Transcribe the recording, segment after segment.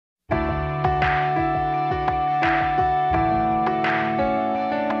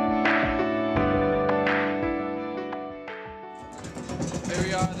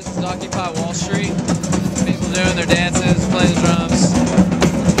Occupy Wall Street. People doing their dances, playing the drums.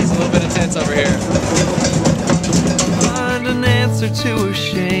 It's a little bit intense over here. Find an answer to her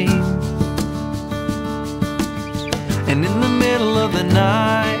shame, and in the middle of the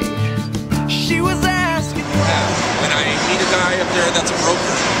night, she was asking. When I meet a guy up there that's a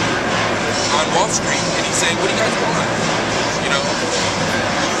broker on Wall Street, and he's saying, "What do you guys want? You know,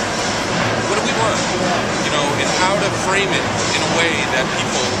 what do we want? You know, and how to frame it in a way that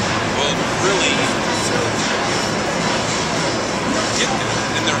people will really get it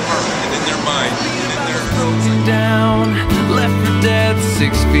in their heart and in their mind and in their broken down, left for dead 6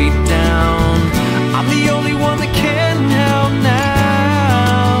 feet down. I'm the only one that can help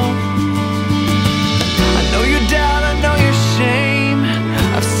now. I know your doubt, I know your shame.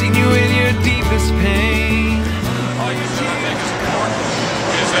 I've seen you in your deepest pain. All you do, I think, is important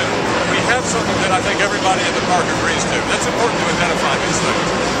is that we have something that I think everybody in the park agrees to. That's important to identify these things.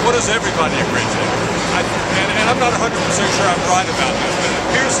 What does everybody agree to? And I'm not 100% sure I'm right about this, but it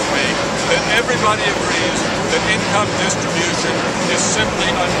appears to me that everybody agrees that income distribution is simply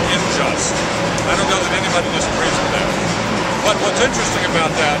unjust. I don't know that anybody disagrees with that. But what's interesting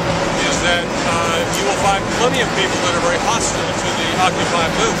about that is that you will find plenty of people that are very hostile to the Occupy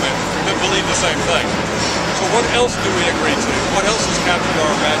movement that believe the same thing. So what else do we agree to? What else has captured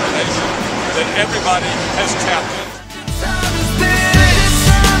our imagination that everybody has tapped into?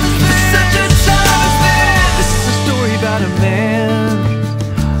 This is a story about a man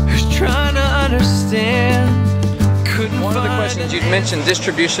who's trying to understand. One of the questions you'd mentioned,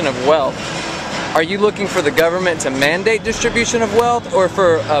 distribution of wealth. Are you looking for the government to mandate distribution of wealth, or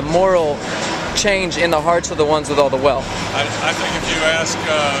for a moral change in the hearts of the ones with all the wealth? I think if you ask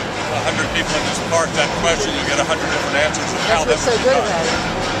 100 people in this park that question, you'll get 100 different answers of how That's what's so good about it.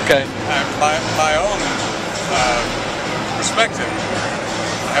 Okay. My own perspective,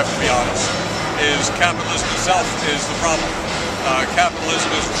 I have to be honest, is capitalism itself is the problem.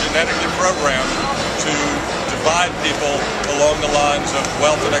 Capitalism is genetically programmed to divide people along the lines of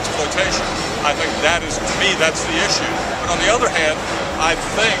wealth and exploitation. I think that is, to me, that's the issue. But on the other hand, I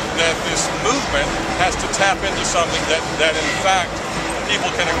think that this movement has to tap into something that in fact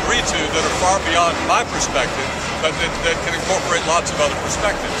people can agree to that are far beyond my perspective, but that can incorporate lots of other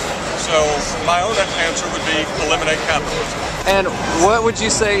perspectives. So my own answer would be eliminate capitalism. And what would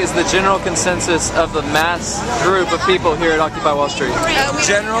you say is the general consensus of the mass group of people here at Occupy Wall Street?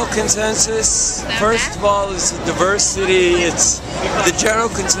 General consensus, first of all, is diversity. It's the general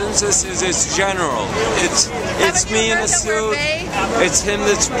consensus is it's general. It's me in a suit. It's him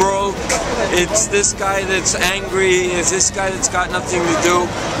that's broke. It's this guy that's angry. It's this guy that's got nothing to do.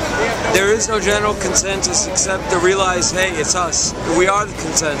 There is no general consensus except to realize, hey, it's us. We are the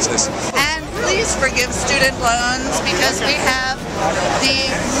consensus. And please forgive student loans, because we have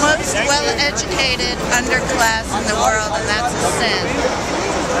the most well-educated underclass in the world, and that's a sin.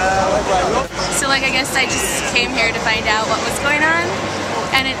 So I guess I just came here to find out what was going on,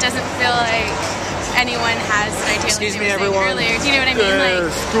 and it doesn't feel like anyone has an idea. Excuse like me, everyone. Earlier. Do you know what I mean? Like,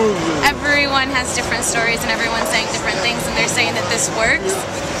 everyone has different stories, and everyone's saying different things, and they're saying that this works.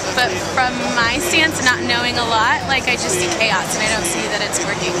 But from my stance, not knowing a lot, I just see chaos, and I don't see that it's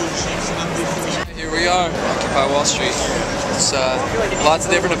working. Here we are, Occupy Wall Street. It's lots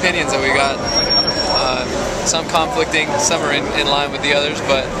of different opinions that we got. Some conflicting, some are in line with the others,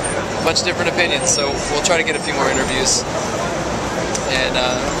 but a bunch of different opinions. So we'll try to get a few more interviews and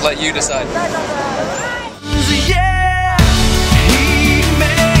let you decide. Yeah, he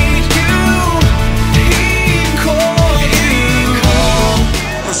made you, he called you.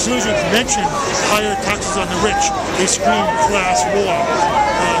 As soon as you mention higher taxes on the rich, they scream class war.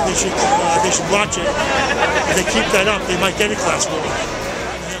 They should watch it. If they keep that up, they might get a class war.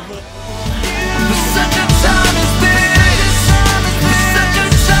 Such a time as this. Such a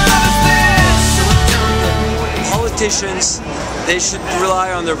time as this. Politicians, they should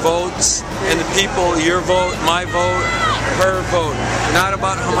rely on their votes and the people, your vote, my vote, her vote. Not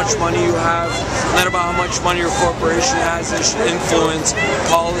about how much money you have, not about how much money your corporation has. It should influence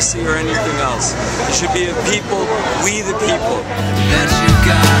policy or anything else. It should be a people, we the people. That you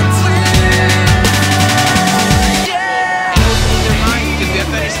got to live. Yeah. Because we have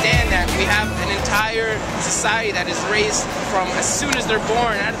to understand that we have an entire society that is raised from as soon as they're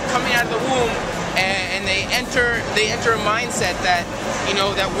born, coming out of the womb, and they enter a mindset that,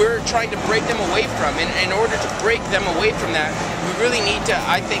 that we're trying to break them away from. And in order to break them away from that, we really need to,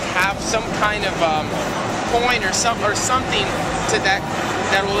 I think, have some kind of point or something to that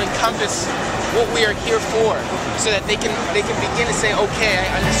will encompass what we are here for, so that they can begin to say, okay, I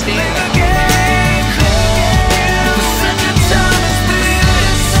understand.